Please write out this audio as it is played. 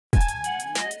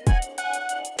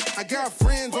I got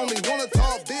friends only wanna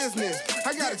talk business.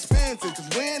 I got expensive, cause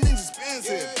winning's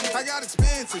expensive. I got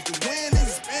expensive, cause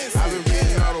winning's expensive. I've been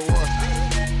reading all the war,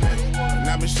 and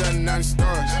I've been shutting down the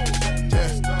stores.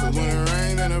 Yeah, cause when it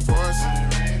rains and it pours,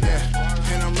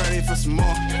 yeah, and I'm ready for some more.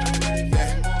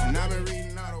 Yeah, and I've been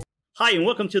reading all the. Hi, and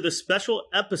welcome to the special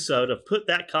episode of Put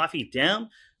That Coffee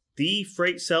Down, the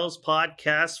freight sales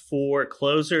podcast for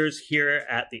closers here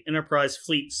at the Enterprise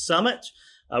Fleet Summit.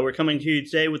 We're coming to you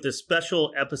today with a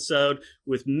special episode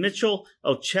with Mitchell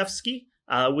Olszewski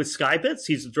with Skybits.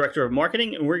 He's the director of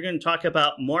marketing, and we're going to talk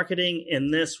about marketing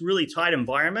in this really tight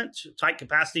environment, tight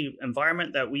capacity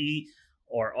environment that we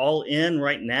are all in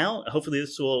right now. Hopefully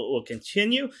this will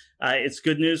continue. It's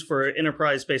good news for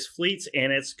enterprise-based fleets,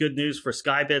 and it's good news for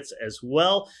Skybits as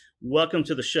well. Welcome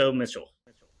to the show, Mitchell.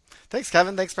 Thanks,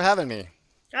 Kevin. Thanks for having me.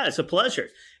 Yeah, it's a pleasure.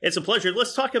 It's a pleasure.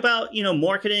 Let's talk about,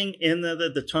 marketing in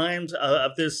the times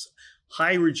of this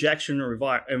high rejection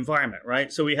environment,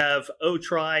 right? So we have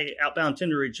outbound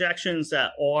tender rejections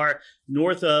that are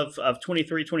north of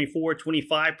 23, 24,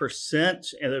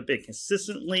 25%, and they've been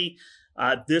consistently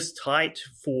this tight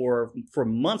for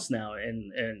months now.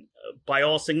 And by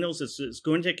all signals, it's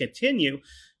going to continue.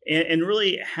 And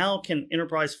really, how can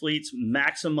enterprise fleets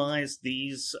maximize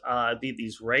these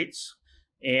rates?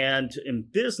 And in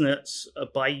business,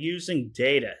 by using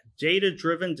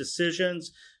data-driven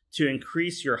decisions to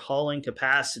increase your hauling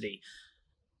capacity.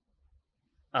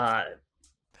 Yeah,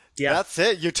 that's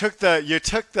it. You took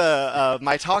the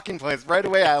my talking points right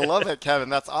away. I love it, Kevin.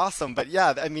 That's awesome. But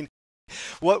yeah, I mean,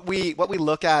 what we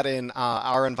look at in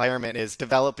our environment is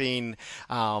developing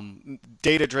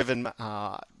data-driven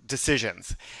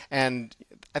decisions, and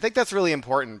I think that's really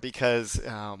important because.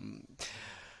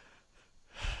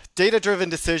 Data-driven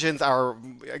decisions are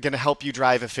going to help you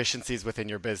drive efficiencies within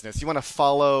your business. You want to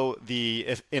follow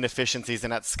the inefficiencies.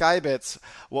 And at Skybits,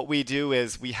 what we do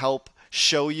is we help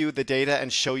show you the data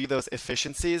and show you those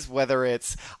efficiencies, whether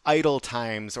it's idle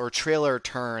times or trailer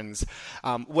turns,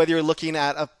 whether you're looking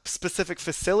at a specific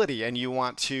facility and you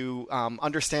want to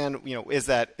understand, is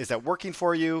that working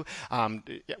for you?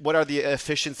 What are the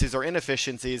efficiencies or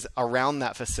inefficiencies around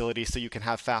that facility so you can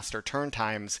have faster turn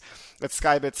times? At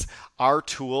Skybits, our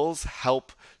tools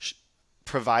help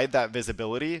provide that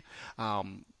visibility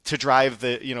to drive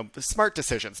the smart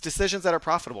decisions that are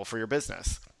profitable for your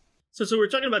business. So we're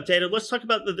talking about data. Let's talk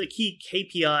about the key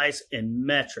KPIs and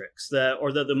metrics that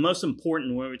are the most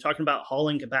important when we're talking about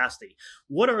hauling capacity.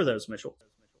 What are those, Mitchell?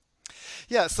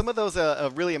 Yeah, some of those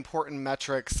really important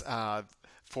metrics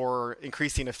for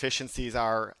increasing efficiencies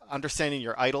are understanding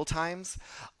your idle times,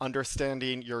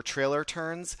 understanding your trailer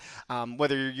turns,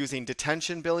 whether you're using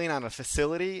detention billing on a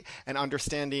facility, and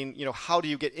understanding, how do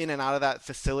you get in and out of that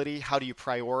facility? How are you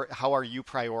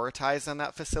prioritized on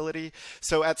that facility?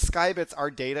 So at Skybits,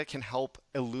 our data can help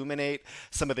illuminate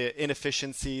some of the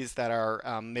inefficiencies that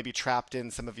are maybe trapped in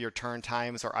some of your turn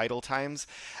times or idle times,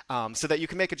 so that you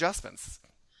can make adjustments.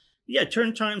 Yeah,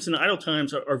 turn times and idle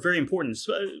times are very important.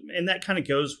 So, and that kind of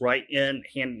goes hand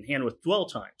in hand with dwell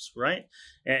times, right?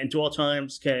 And dwell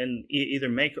times can either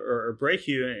make or break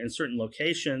you in certain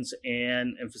locations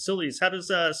and facilities. How does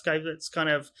Skybits kind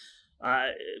of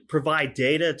provide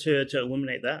data to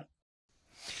illuminate that?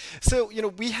 So,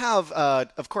 we have,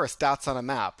 of course, dots on a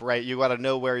map, right? You got to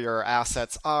know where your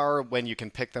assets are, when you can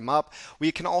pick them up.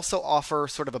 We can also offer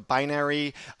sort of a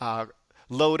binary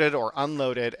loaded or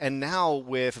unloaded. And now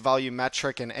with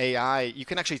volumetric and AI, you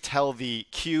can actually tell the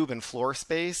cube and floor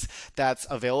space that's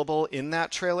available in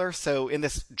that trailer. So in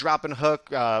this drop and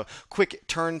hook, quick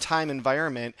turn time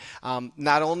environment,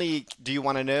 not only do you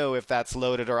want to know if that's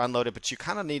loaded or unloaded, but you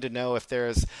kind of need to know if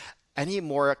there's any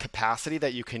more capacity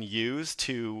that you can use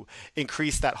to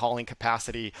increase that hauling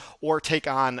capacity, or take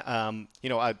on,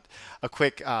 a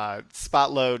quick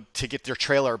spot load to get your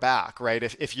trailer back, right?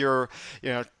 If you're,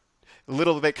 a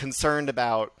little bit concerned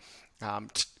about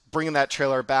bringing that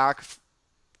trailer back,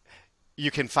 you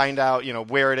can find out,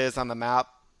 where it is on the map,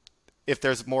 if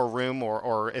there's more room,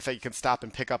 or if you can stop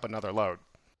and pick up another load.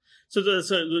 So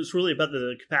it's really about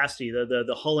the capacity.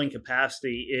 The hauling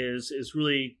capacity is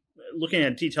really looking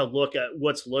at a detailed look at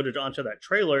what's loaded onto that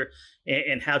trailer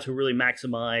and how to really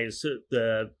maximize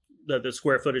the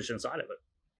square footage inside of it.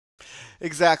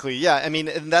 Exactly. Yeah. I mean,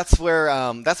 and that's where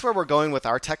we're going with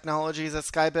our technologies at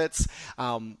Skybits.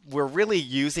 We're really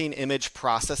using image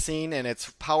processing, and it's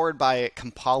powered by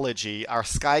Compology, our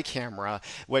sky camera,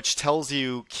 which tells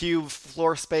you cube,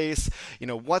 floor space,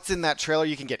 what's in that trailer.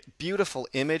 You can get beautiful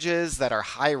images that are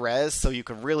high res, so you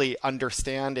can really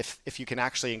understand if you can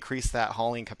actually increase that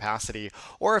hauling capacity,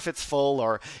 or if it's full,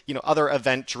 or other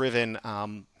event-driven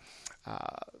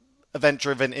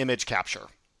image capture.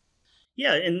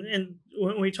 Yeah, and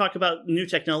when we talk about new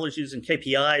technologies and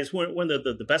KPIs, one of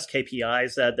the best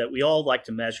KPIs that we all like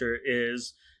to measure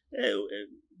is uh,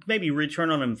 maybe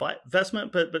return on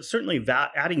investment, but certainly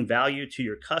adding value to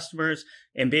your customers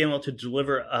and being able to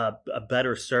deliver a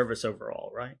better service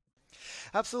overall, right?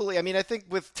 Absolutely. I mean, I think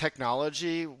with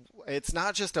technology, it's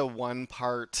not just a one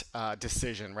part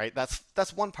decision, right?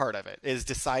 That's one part of it is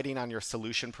deciding on your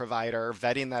solution provider,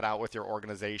 vetting that out with your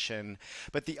organization.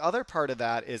 But the other part of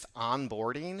that is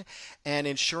onboarding and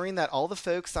ensuring that all the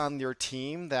folks on your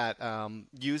team that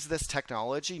use this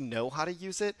technology know how to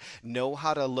use it, know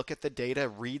how to look at the data,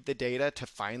 read the data to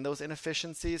find those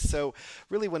inefficiencies. So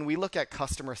really, when we look at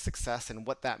customer success and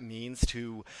what that means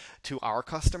to our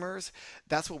customers,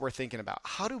 that's what we're thinking about.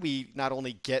 How do we not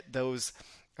only get those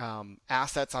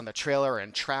assets on the trailer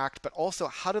and tracked, but also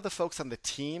how do the folks on the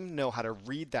team know how to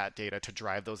read that data to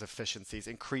drive those efficiencies,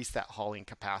 increase that hauling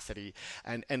capacity,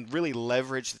 and really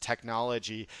leverage the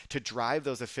technology to drive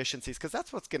those efficiencies, because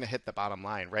that's what's going to hit the bottom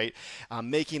line, right?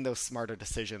 Making those smarter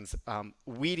decisions,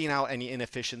 weeding out any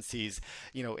inefficiencies,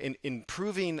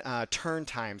 improving turn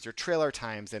times, your trailer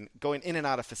times, and going in and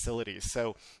out of facilities.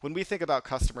 So when we think about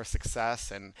customer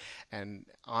success and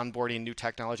onboarding new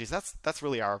technologies, that's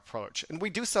really our approach, and we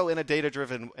do so in a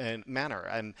data-driven manner.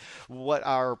 And what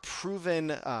our proven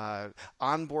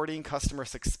onboarding customer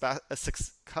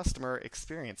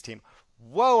experience team.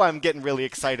 Whoa, I'm getting really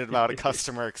excited about a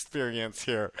customer experience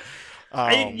here.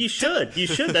 You should.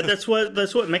 That's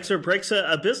what makes or breaks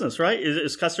a business, right?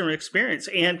 Is customer experience.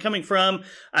 And coming from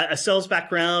a sales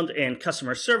background and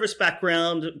customer service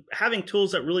background, having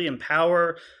tools that really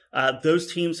empower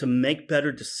those teams to make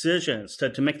better decisions,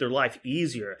 to make their life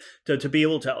easier, to be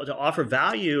able to offer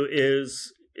value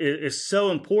is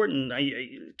so important.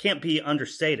 It can't be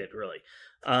understated, really.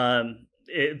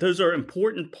 Those are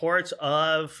important parts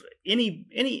of any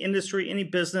industry, any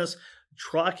business.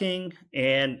 Trucking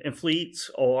and fleets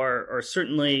are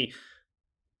certainly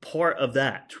part of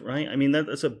that, right? I mean,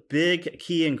 that's a big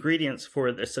key ingredient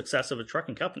for the success of a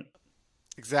trucking company.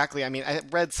 Exactly. I mean, I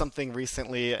read something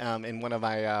recently in one of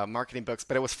my marketing books,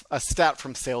 but it was a stat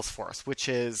from Salesforce, which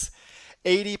is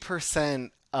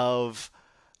 80% of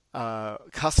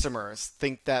customers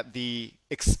think that the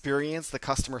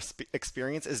customer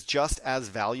experience is just as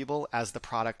valuable as the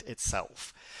product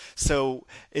itself. So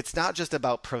it's not just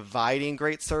about providing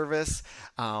great service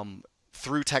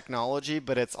through technology,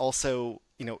 but it's also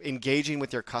engaging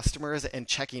with your customers and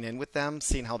checking in with them,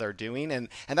 seeing how they're doing, and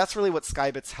that's really what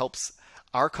Skybits helps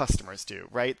our customers do,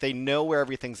 right? They know where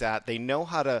everything's at. They know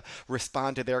how to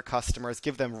respond to their customers,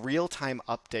 give them real-time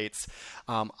updates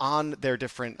on their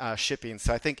different shipping.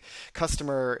 So I think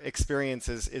customer experience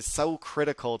is so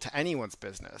critical to anyone's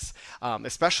business,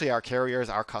 especially our carriers,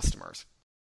 our customers.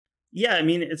 Yeah, I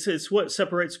mean, it's what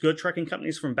separates good trucking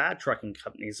companies from bad trucking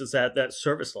companies is that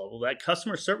service level, that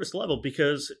customer service level,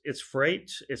 because it's freight,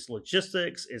 it's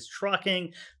logistics, it's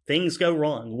trucking. Things go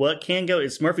wrong. What can go?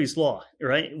 It's Murphy's Law,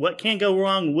 right? What can go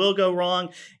wrong will go wrong.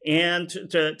 And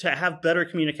to have better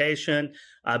communication,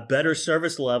 better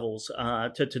service levels,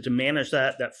 to manage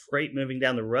that freight moving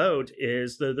down the road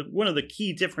is the one of the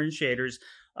key differentiators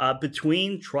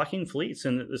between trucking fleets,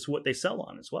 and it's what they sell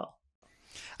on as well.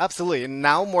 Absolutely. And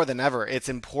now more than ever, it's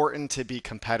important to be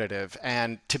competitive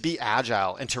and to be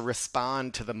agile and to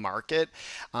respond to the market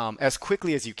as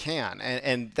quickly as you can.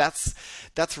 And that's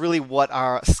really what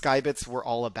our Skybits were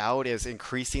all about, is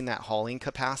increasing that hauling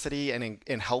capacity and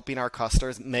in helping our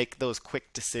customers make those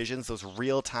quick decisions, those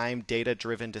real-time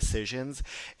data-driven decisions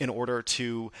in order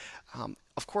to,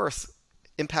 of course,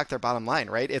 impact their bottom line,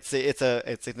 right? It's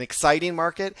an exciting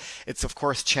market. It's of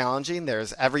course challenging.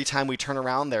 There's every time we turn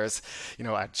around, there's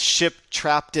a ship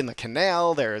trapped in the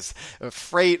canal. There's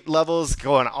freight levels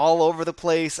going all over the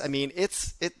place. I mean,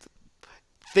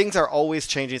 things are always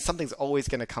changing. Something's always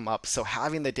going to come up. So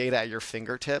having the data at your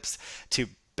fingertips to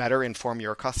better inform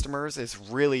your customers is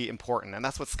really important, and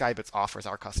that's what Skybits offers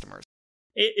our customers.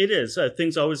 It is.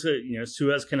 Things always,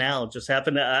 Suez Canal just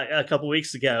happened a couple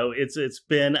weeks ago. It's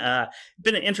been an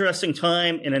interesting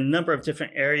time in a number of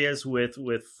different areas with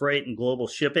freight and global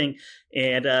shipping,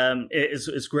 and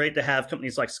it's great to have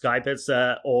companies like Skybits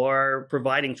are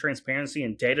providing transparency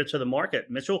and data to the market.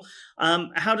 Mitchell,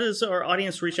 how does our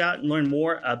audience reach out and learn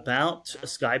more about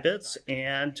Skybits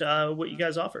and what you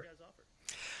guys offer?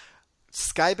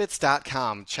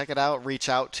 Skybits.com. Check it out. Reach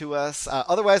out to us.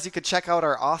 Otherwise, you could check out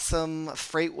our awesome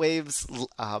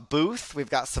FreightWaves booth. We've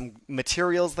got some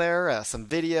materials there, some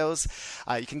videos.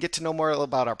 You can get to know more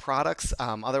about our products.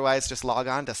 Otherwise, just log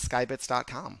on to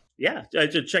Skybits.com. yeah,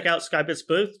 to check out Skybit's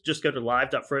booth, just go to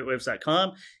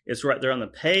live.freightwaves.com. It's right there on the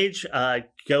page.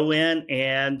 Go in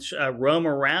and roam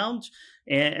around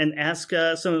and ask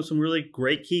some really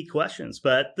great key questions.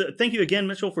 But thank you again,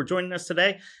 Mitchell, for joining us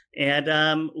today.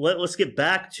 And let's get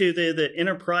back to the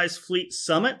Enterprise Fleet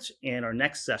Summit and our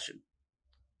next session.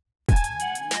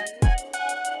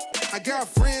 I got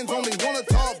friends only wanna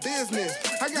talk business.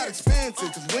 I got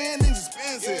expensive, cause winning's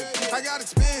expensive. I got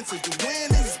expensive, cause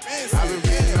winning's expensive. I've been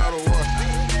reading all the war,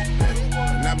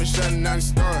 and I've been shutting down the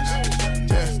stores.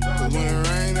 Yeah, cause when it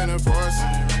rains and it pours,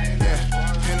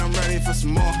 yeah, and I'm ready for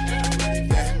some more.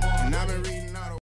 Yeah.